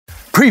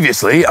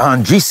Previously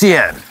on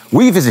GCN,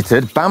 we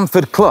visited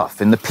Bamford Clough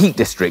in the Peak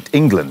District,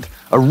 England,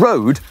 a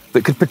road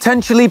that could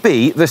potentially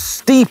be the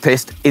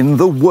steepest in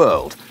the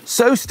world.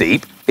 So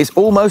steep, it's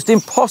almost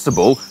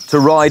impossible to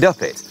ride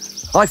up it.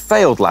 I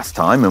failed last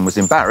time and was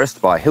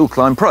embarrassed by hill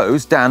climb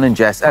pros Dan and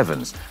Jess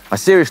Evans. I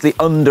seriously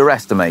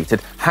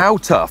underestimated how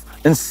tough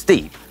and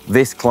steep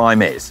this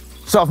climb is.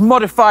 So I've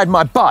modified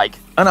my bike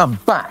and I'm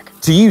back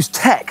to use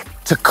tech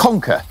to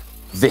conquer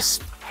this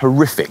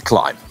horrific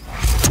climb.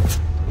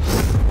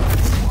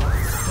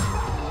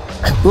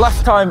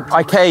 Last time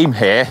I came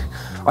here,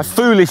 I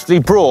foolishly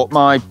brought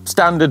my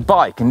standard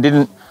bike and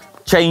didn't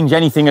change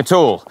anything at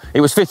all.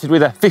 It was fitted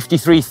with a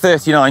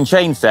 5339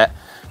 chain set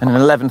and an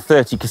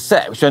 1130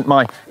 cassette, which meant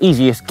my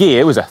easiest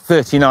gear was a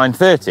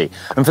 3930.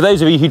 And for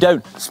those of you who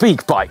don't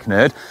speak bike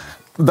nerd,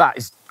 that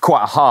is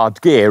quite a hard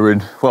gear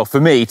and, well,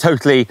 for me,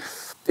 totally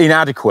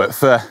inadequate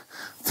for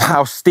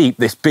how steep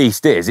this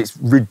beast is. It's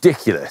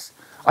ridiculous.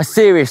 I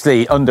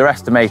seriously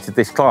underestimated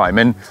this climb,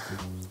 and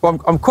well,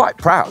 I'm quite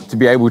proud to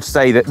be able to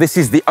say that this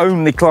is the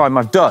only climb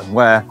I've done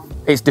where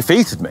it's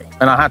defeated me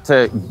and I had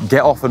to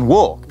get off and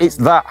walk. It's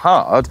that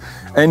hard,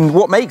 and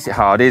what makes it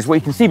hard is, well,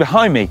 you can see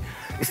behind me,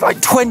 it's like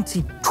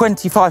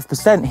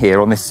 25%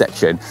 here on this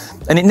section,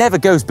 and it never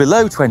goes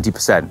below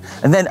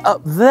 20%. And then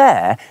up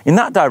there, in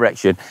that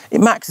direction,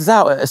 it maxes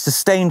out at a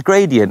sustained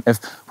gradient of,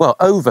 well,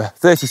 over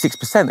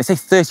 36%. They say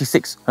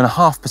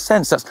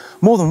 36.5%, so that's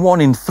more than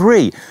 1 in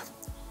 3.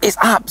 It's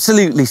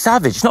absolutely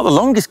savage. It's not the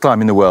longest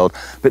climb in the world,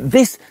 but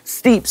this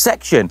steep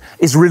section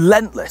is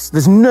relentless.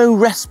 There's no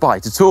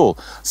respite at all.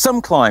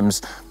 Some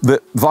climbs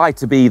that vie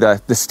to be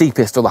the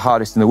steepest or the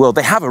hardest in the world,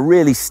 they have a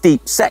really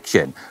steep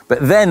section, but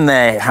then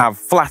they have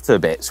flatter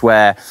bits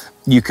where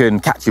you can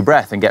catch your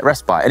breath and get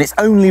respite, and it's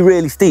only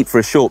really steep for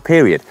a short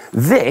period.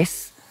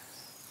 This,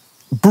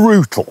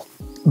 brutal.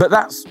 But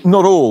that's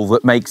not all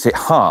that makes it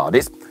hard.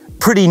 It's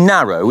pretty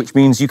narrow, which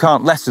means you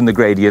can't lessen the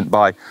gradient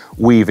by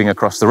weaving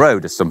across the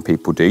road, as some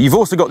people do. You've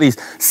also got these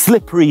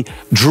slippery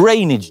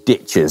drainage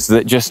ditches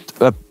that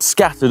just are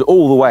scattered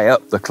all the way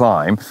up the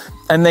climb.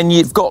 And then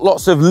you've got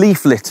lots of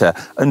leaf litter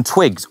and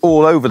twigs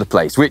all over the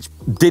place, which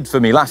did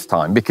for me last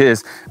time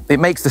because it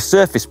makes the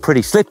surface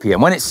pretty slippy.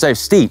 And when it's so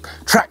steep,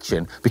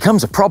 traction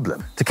becomes a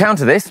problem. To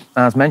counter this,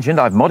 as mentioned,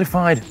 I've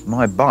modified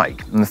my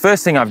bike. And the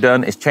first thing I've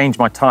done is change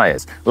my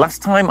tyres.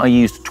 Last time I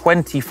used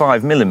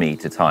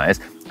 25mm tyres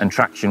and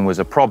traction was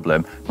a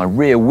problem. My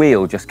rear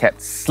wheel just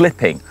kept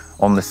slipping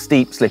on the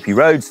steep, slippy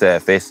road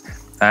surface,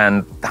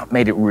 and that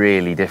made it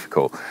really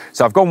difficult.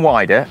 So I've gone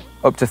wider,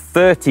 up to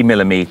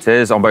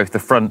 30mm on both the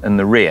front and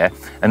the rear,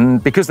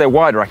 and because they're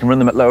wider, I can run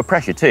them at lower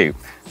pressure too.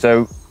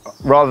 So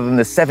rather than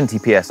the 70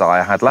 PSI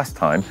I had last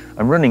time,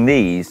 I'm running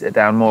these at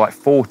down more like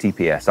 40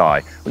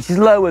 PSI, which is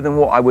lower than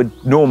what I would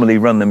normally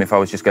run them if I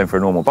was just going for a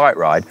normal bike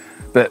ride.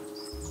 But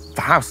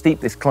for how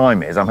steep this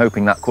climb is, I'm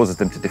hoping that causes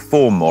them to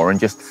deform more and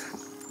just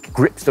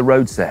grips the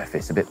road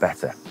surface a bit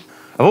better.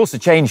 I've also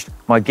changed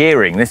my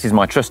gearing. This is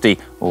my trusty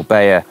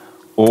Orbea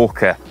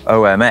Orca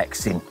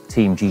OMX in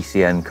Team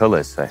GCN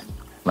colours, so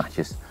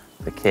matches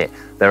the kit.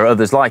 There are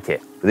others like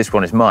it, but this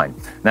one is mine.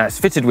 Now, it's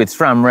fitted with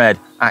SRAM Red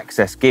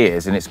access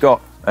gears, and it's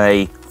got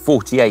a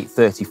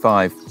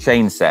 4835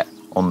 chain set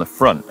on the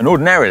front, and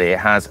ordinarily it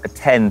has a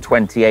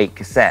 1028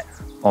 cassette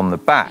on the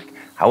back.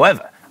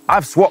 However,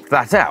 I've swapped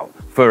that out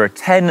for a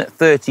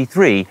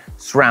 1033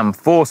 SRAM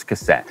Force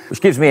cassette, which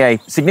gives me a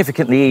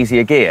significantly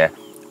easier gear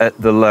at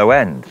the low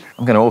end.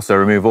 I'm going to also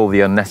remove all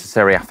the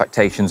unnecessary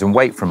affectations and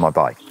weight from my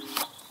bike.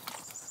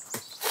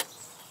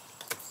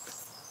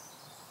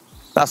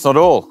 That's not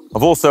all.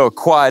 I've also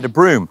acquired a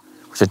broom,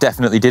 which I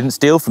definitely didn't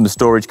steal from the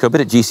storage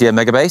cupboard at GCN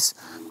Megabase,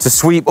 to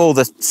sweep all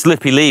the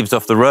slippy leaves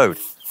off the road.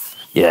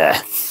 Yeah,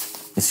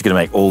 this is going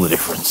to make all the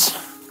difference.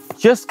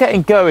 Just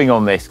getting going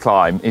on this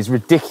climb is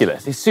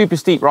ridiculous. It's super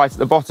steep right at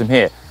the bottom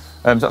here.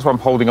 So that's why I'm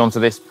holding on to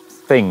this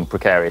thing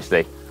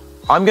precariously.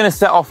 I'm going to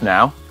set off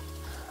now,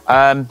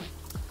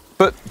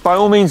 but by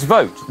all means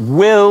vote.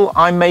 Will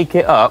I make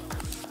it up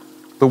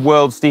the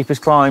world's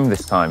steepest climb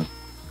this time?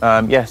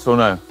 Yes or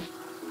no?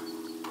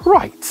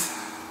 Right,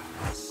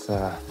 let's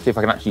see if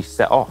I can actually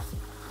set off.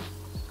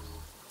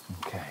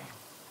 Okay.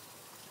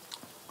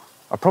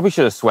 I probably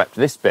should have swept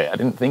this bit. I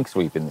didn't think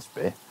sweeping this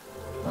bit.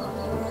 Oh.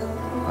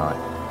 All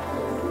right.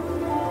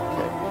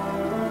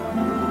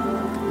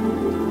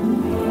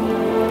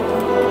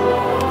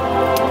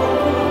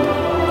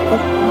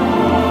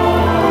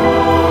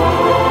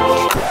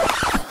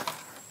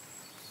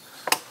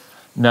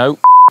 No.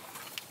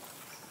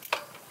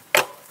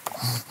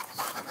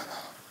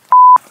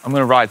 I'm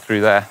going to ride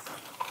through there.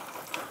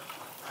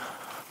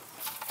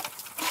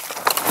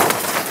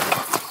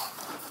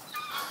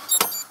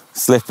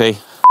 Slippy.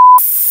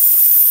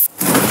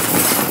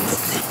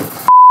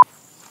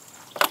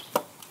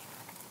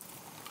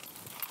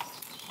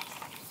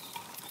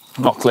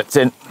 Not clipped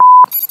in.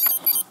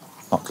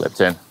 Not clipped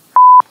in.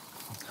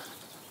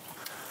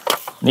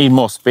 Need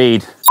more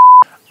speed.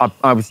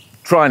 I was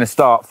trying to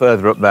start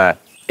further up there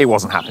it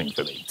wasn't happening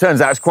for me.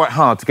 Turns out it's quite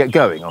hard to get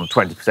going on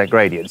 20%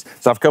 gradients.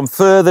 So I've come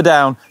further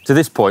down to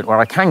this point where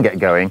I can get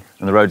going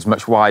and the road's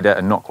much wider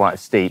and not quite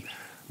as steep.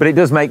 But it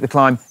does make the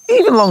climb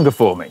even longer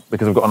for me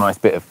because I've got a nice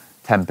bit of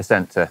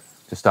 10% to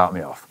start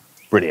me off.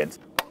 Brilliant.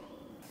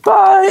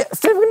 Bye,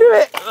 see if we can do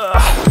it.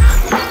 Ugh.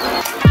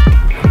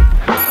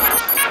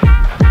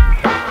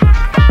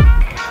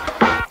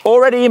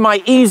 Already in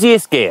my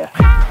easiest gear.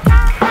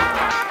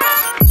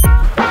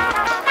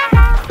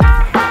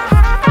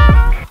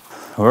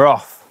 We're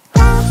off.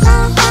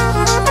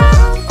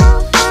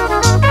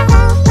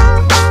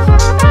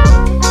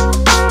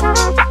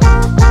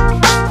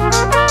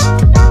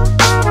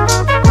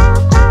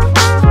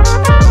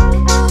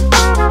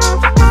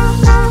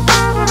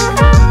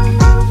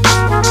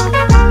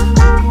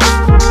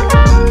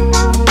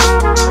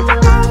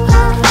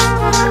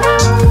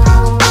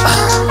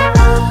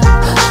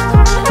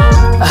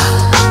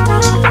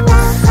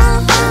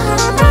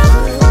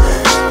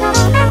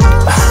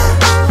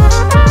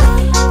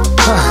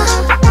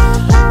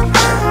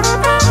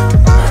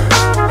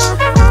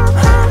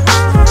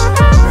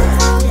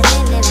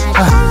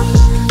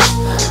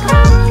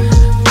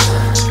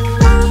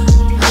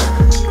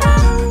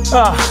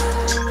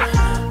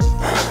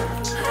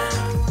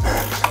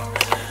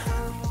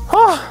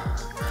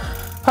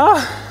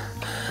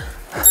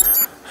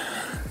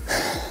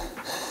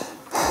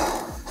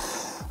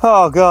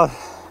 Oh God,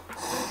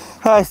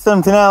 that is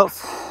something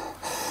else.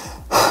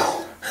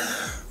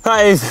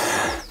 That is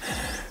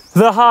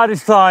the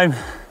hardest climb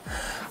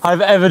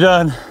I've ever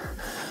done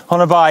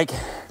on a bike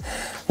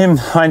in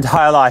my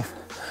entire life.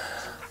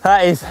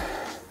 That is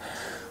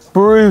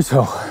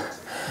brutal.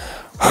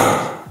 You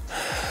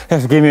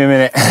have to give me a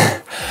minute.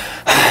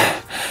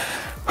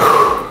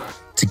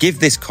 To give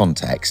this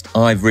context,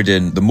 I've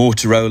ridden the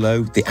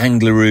Mortirolo, the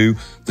Angleroo,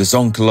 the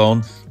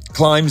Zoncolon,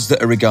 climbs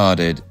that are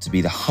regarded to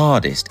be the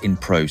hardest in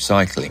pro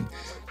cycling.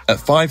 At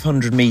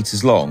 500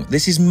 metres long,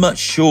 this is much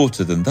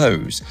shorter than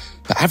those,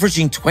 but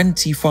averaging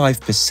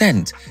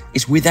 25%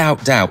 is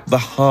without doubt the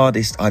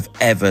hardest I've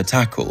ever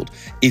tackled.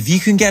 If you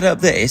can get up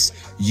this,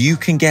 you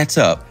can get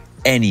up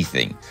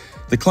anything.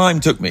 The climb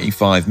took me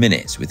 5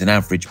 minutes with an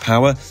average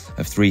power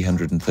of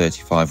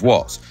 335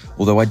 watts,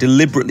 although I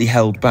deliberately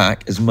held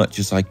back as much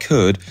as I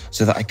could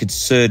so that I could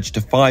surge to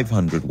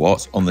 500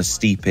 watts on the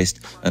steepest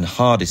and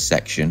hardest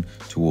section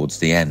towards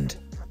the end.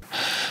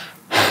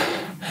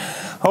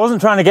 I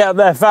wasn't trying to get up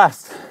there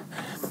fast.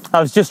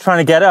 I was just trying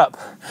to get up.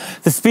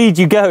 The speed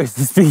you go is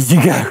the speed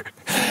you go.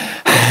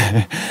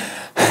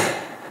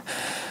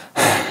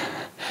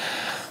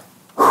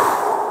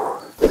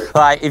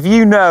 Like, if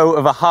you know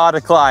of a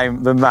harder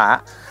climb than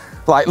that,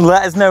 like,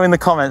 let us know in the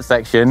comment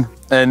section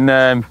and,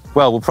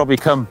 well, we'll probably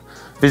come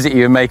visit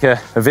you and make a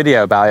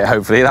video about it,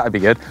 hopefully. That'd be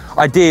good.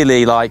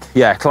 Ideally, like,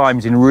 yeah,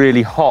 climbs in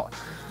really hot,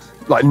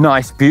 like,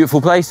 nice, beautiful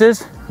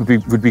places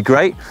would be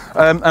great.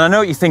 And I know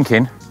what you're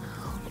thinking.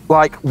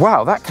 Like,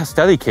 wow, that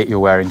Castelli kit you're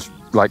wearing's,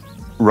 like,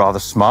 rather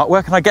smart.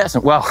 Where can I get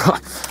some? Well,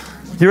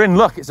 you're in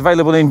luck. It's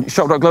available in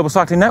shop.global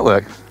cycling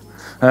network.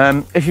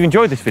 If you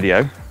enjoyed this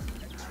video,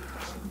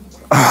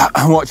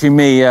 watching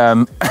me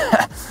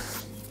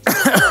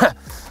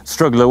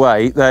struggle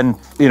away, then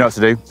you know what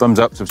to do. Thumbs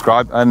up,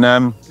 subscribe, and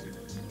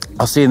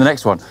I'll see you in the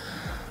next one.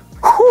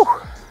 Whew.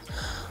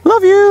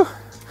 Love you.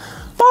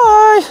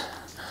 Bye.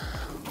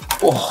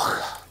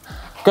 Oh,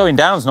 going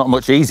down's not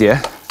much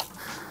easier.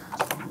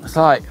 It's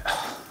like...